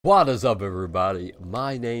What is up, everybody?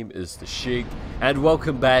 My name is the Shig, and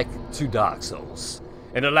welcome back to Dark Souls.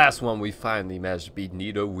 In the last one, we finally managed to beat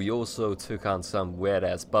Nito. We also took on some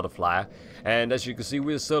weird-ass butterfly, and as you can see,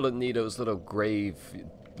 we're still at Nito's little grave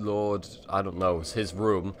lord. I don't know, it's his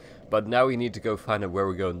room, but now we need to go find out where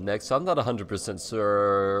we go next. I'm not 100%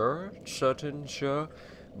 sure,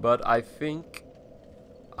 but I think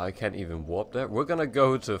I can't even warp there. We're gonna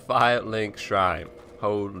go to Firelink Shrine.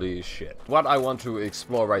 Holy shit. What I want to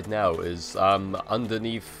explore right now is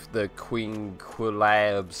underneath the Queen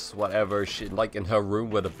Quelaag's whatever shit, like in her room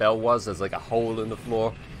where the bell was, there's like a hole in the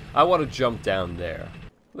floor. I want to jump down there.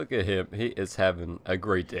 Look at him, he is having a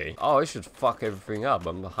great day. Oh, I should fuck everything up.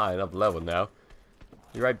 I'm high enough level now.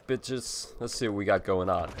 You right, bitches? Let's see what we got going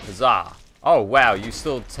on. Huzzah! Oh wow, you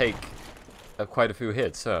still take quite a few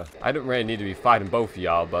hits, huh? I don't really need to be fighting both of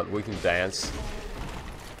y'all, but we can dance.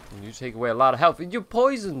 You take away a lot of health, and you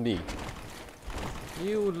poisoned me,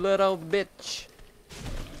 you little bitch.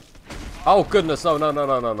 Oh goodness, no, nope.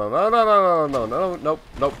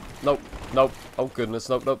 Oh goodness,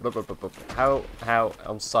 nope. How?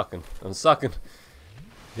 I'm sucking.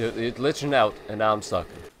 You're glitching out, and now I'm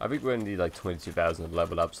sucking. I think we're gonna need like 22,000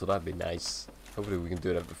 level up, so that'd be nice. Hopefully we can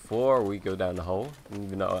do that before we go down the hole.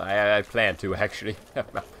 Even though I plan to actually.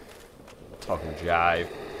 Talking jive.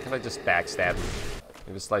 Can I just backstab him?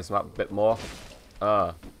 Maybe slice him up a bit more.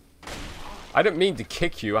 I didn't mean to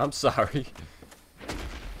kick you, I'm sorry.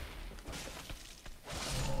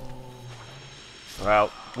 Well,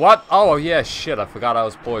 what? Oh yeah, shit, I forgot I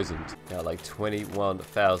was poisoned. Got like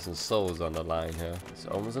 21,000 souls on the line here. It's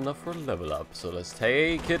almost enough for a level up, so let's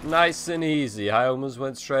take it nice and easy. I almost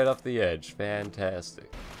went straight off the edge.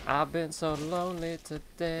 Fantastic. I've been so lonely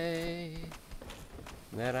today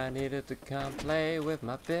that I needed to come play with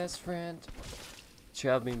my best friend,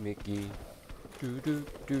 Chubby Mickey. Do.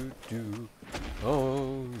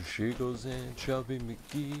 Oh, she goes in Chubby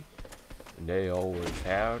Mickey. And they always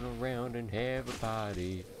hang around and have a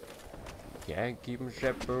party. Can't keep them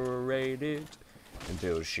separated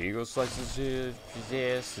until she goes slices his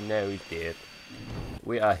ass, and now he's dead.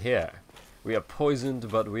 We are here. We are poisoned,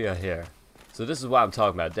 but we are here. So this is what I'm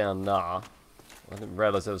talking about down now. I didn't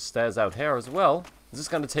realize there was stairs out here as well. Is this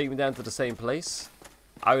gonna take me down to the same place?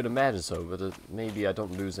 I would imagine so, but maybe I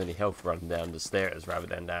don't lose any health running down the stairs rather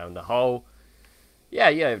than down the hole. Yeah,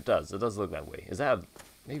 it does. It does look that way. Is that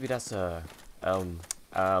maybe that's a an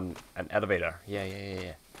elevator? Yeah.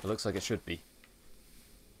 It looks like it should be,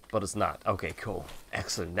 but it's not. Okay, cool,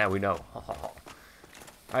 excellent. Now we know.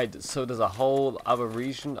 Alright, so there's a whole other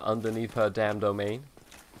region underneath her damn domain.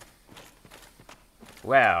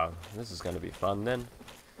 Wow, this is gonna be fun then.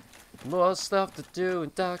 More stuff to do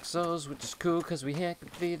in Dark Souls, which is cool because we haven't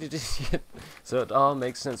completed it yet. So it all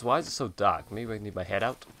makes sense. Why is it so dark? Maybe I need my head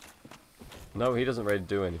out? No, he doesn't really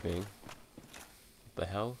do anything. What the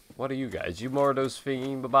hell? What are you guys? You more of those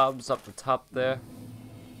thingy-bobs up the top there?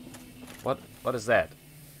 What is that?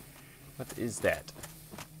 What is that?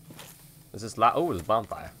 Is this oh, there's a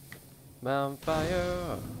bonfire.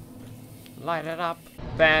 Bonfire! Light it up!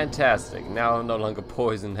 Fantastic! Now I'm no longer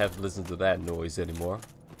poisoned, have to listen to that noise anymore.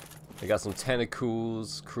 I got some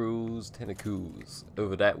tentacles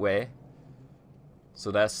over that way. So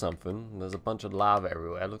that's something. There's a bunch of lava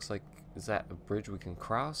everywhere. It looks like, is that a bridge we can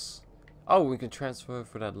cross? Oh, we can transfer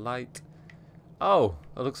for that light. Oh,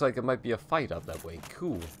 it looks like it might be a fight up that way.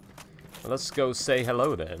 Cool. Well, let's go say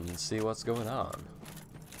hello then and see what's going on.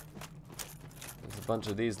 There's a bunch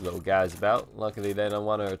of these little guys about. Luckily they don't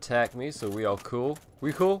want to attack me, so we all cool.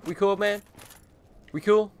 We cool? We cool, man? We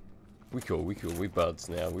cool? We cool, we buds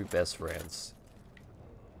now, we best friends.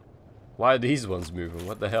 Why are these ones moving?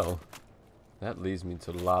 What the hell? That leads me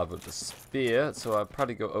to the lava with the spear, so I'll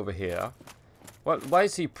probably go over here. What? Why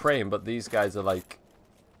is he praying, but these guys are like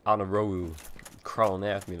on a row crawling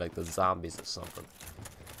after me like the zombies or something?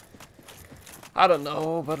 I don't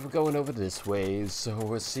know, but we're going over this way, so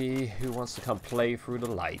we'll see who wants to come play through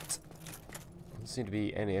the light. Doesn't seem to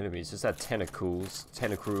be any enemies, just that tentacles.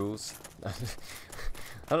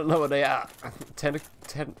 I don't know what they are.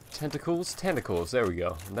 Tentacles? Tentacles, there we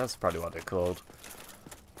go. That's probably what they're called.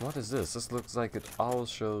 What is this? This looks like it all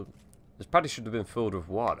showed... This probably should have been filled with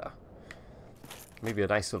water. Maybe a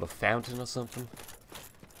nice little fountain or something.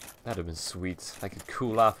 That'd have been sweet. I could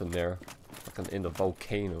cool off in there. Like in the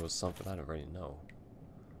volcano or something. I don't really know.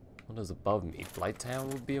 What is above me? Blighttown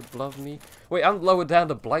would be above me? Wait, I'm lower down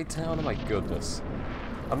to Blighttown? Oh my goodness.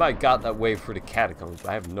 I might have got that way through the catacombs,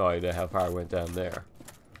 but I have no idea how far I went down there.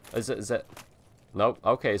 Is that... Nope.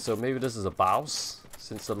 Okay, so maybe this is a boss,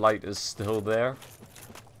 since the light is still there.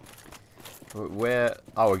 Where?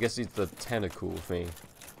 Oh, I guess it's the tentacle thing.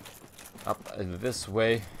 Up this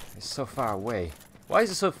way. It's so far away. Why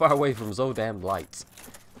is it so far away from so damn lights?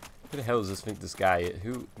 Who the hell does this think this guy is?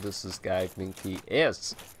 Who does this guy think he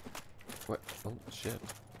is? What? Oh, shit.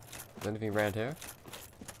 Is anything around here?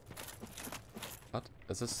 What?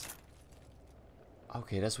 Is this?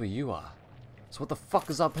 Okay, that's where you are. So what the fuck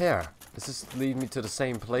is up here? Does this lead me to the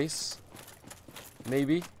same place?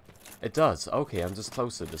 Maybe? It does. Okay, I'm just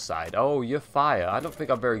closer to the side. Oh, you're fire. I don't think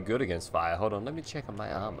I'm very good against fire. Hold on, let me check on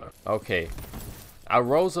my armor. Okay. Our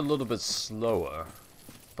roll's a little bit slower,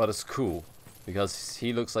 but it's cool. Because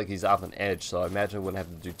he looks like he's off an edge, so I imagine I wouldn't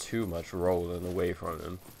have to do too much rolling away from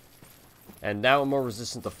him. And now I'm more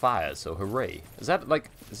resistant to fire, so hooray. Is that like,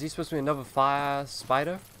 is he supposed to be another fire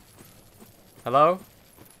spider? Hello?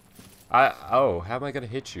 Oh, how am I gonna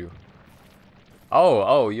hit you?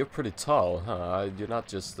 Oh, you're pretty tall, huh? You're not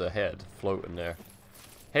just the head floating there.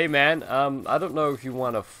 Hey man, I don't know if you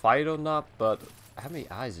want to fight or not, but how many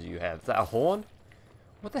eyes do you have? Is that a horn?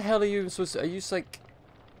 What the hell are you supposed to, are you like,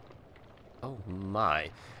 oh my.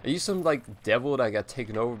 Are you some like devil that got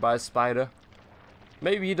taken over by a spider?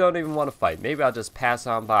 Maybe you don't even want to fight. Maybe I'll just pass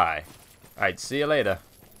on by. Alright, see you later.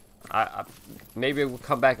 Maybe we'll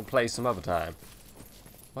come back and play some other time.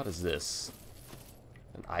 What is this?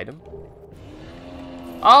 An item?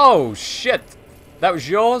 Oh, shit! That was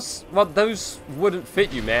yours? Well, those wouldn't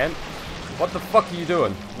fit you, man. What the fuck are you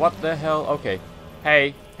doing? What the hell? Okay.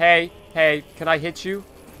 Hey, can I hit you?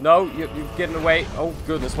 No, you're getting away. Oh,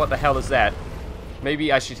 goodness, what the hell is that?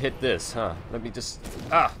 Maybe I should hit this, huh? Let me just...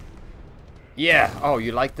 Yeah. Oh,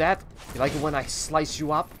 you like that? You like it when I slice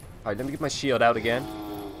you up? Alright, let me get my shield out again.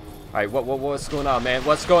 Alright, what's going on, man?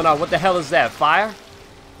 What's going on? What the hell is that? Fire?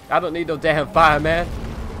 I don't need no damn fire, man.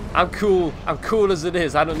 I'm cool. I'm cool as it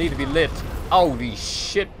is. I don't need to be lit. Holy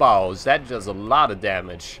shit balls. That does a lot of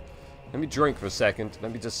damage. Let me drink for a second.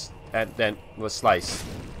 Let me just... And then we'll slice.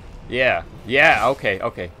 Yeah. Yeah, okay.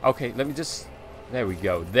 Let me just... There we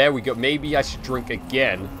go. There we go. Maybe I should drink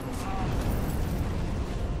again.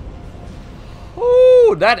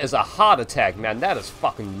 Ooh, that is a heart attack, man. That is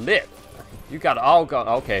fucking lit. You got all gone.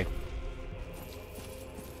 Okay.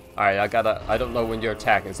 Alright, I don't know when you're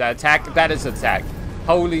attacking. Is that attack? That is attack.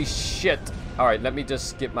 Holy shit. Alright, let me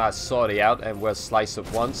just get my sword out and we'll slice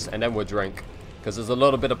it once and then we'll drink. Because there's a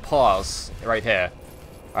little bit of pause right here.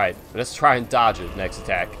 Alright, let's try and dodge it next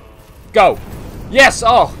attack. Go! Yes!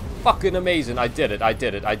 Oh! Fucking amazing. I did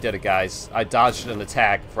it, guys. I dodged an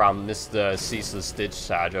attack from Mr. Ceaseless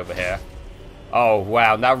Discharge over here. Oh,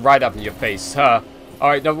 wow. Now right up in your face, huh?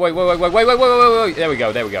 Alright, no, wait. There we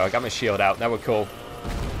go. I got my shield out. Now we're cool.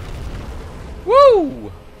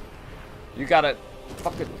 Woo! You got it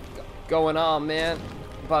fucking going on, man.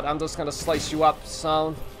 But I'm just gonna slice you up,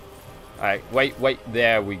 son. Alright, wait.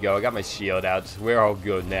 There we go. I got my shield out. We're all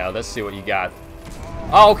good now. Let's see what you got.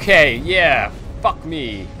 Okay, yeah. Fuck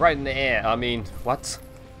me. Right in the air. I mean, what?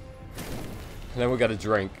 And then we gotta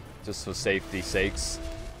drink. Just for safety's sakes.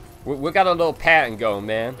 We got a little pattern going,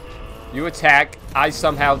 man. You attack. I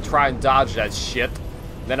somehow try and dodge that shit.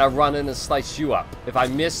 Then I run in and slice you up. If I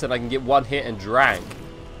miss it, I can get one hit and drink.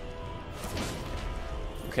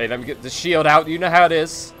 Okay, let me get the shield out. You know how it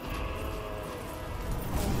is.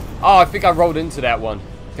 Oh, I think I rolled into that one.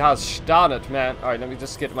 Gosh darn it, man. Alright, let me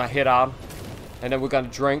just get my hit on. And then we're gonna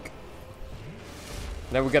drink.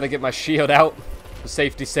 And then we're gonna get my shield out. For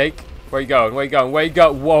safety's sake. Where you going? Where you going? Where you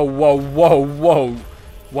go? Whoa.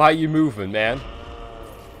 Why are you moving, man?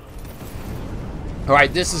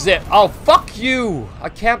 Alright, this is it. Oh, fuck you! I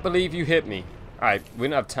can't believe you hit me. Alright, we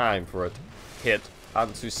don't have time for it. Hit.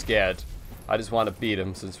 I'm too scared. I just want to beat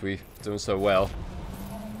him since we're doing so well.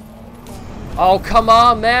 Oh, come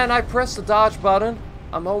on, man. I pressed the dodge button.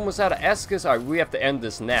 I'm almost out of Escus. Alright, we have to end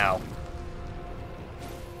this now.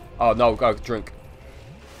 Oh, no. Go drink.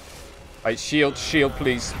 Alright, shield,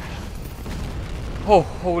 please. Oh,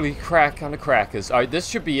 holy crack on the crackers. Alright, this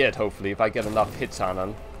should be it, hopefully, if I get enough hits on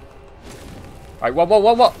him. Alright,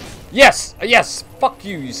 whoa. Yes! Yes! Fuck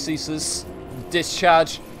you, you Ceaseless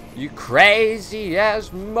Discharge. You crazy ass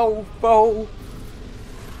mofo.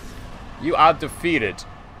 You are defeated.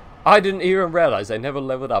 I didn't even realize I never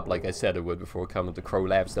leveled up like I said it would before coming to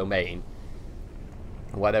Quelaag's domain.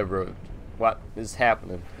 Whatever. What is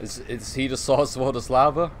happening? Is he the source of all this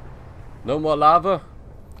lava? No more lava?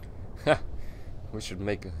 We should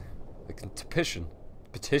make a petition.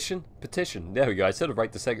 Petition. There we go. I said it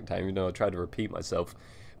right the second time, even though I tried to repeat myself.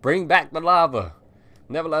 Bring back the lava.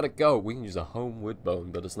 Never let it go. We can use a homeward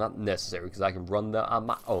bone, but it's not necessary because I can run there on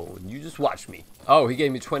my own. You just watch me. Oh, he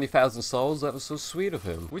gave me 20,000 souls? That was so sweet of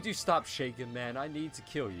him. Would you stop shaking, man? I need to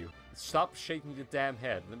kill you. Stop shaking your damn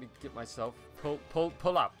head. Let me get myself...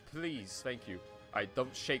 Pull up. Please. Thank you. Alright,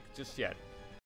 don't shake just yet.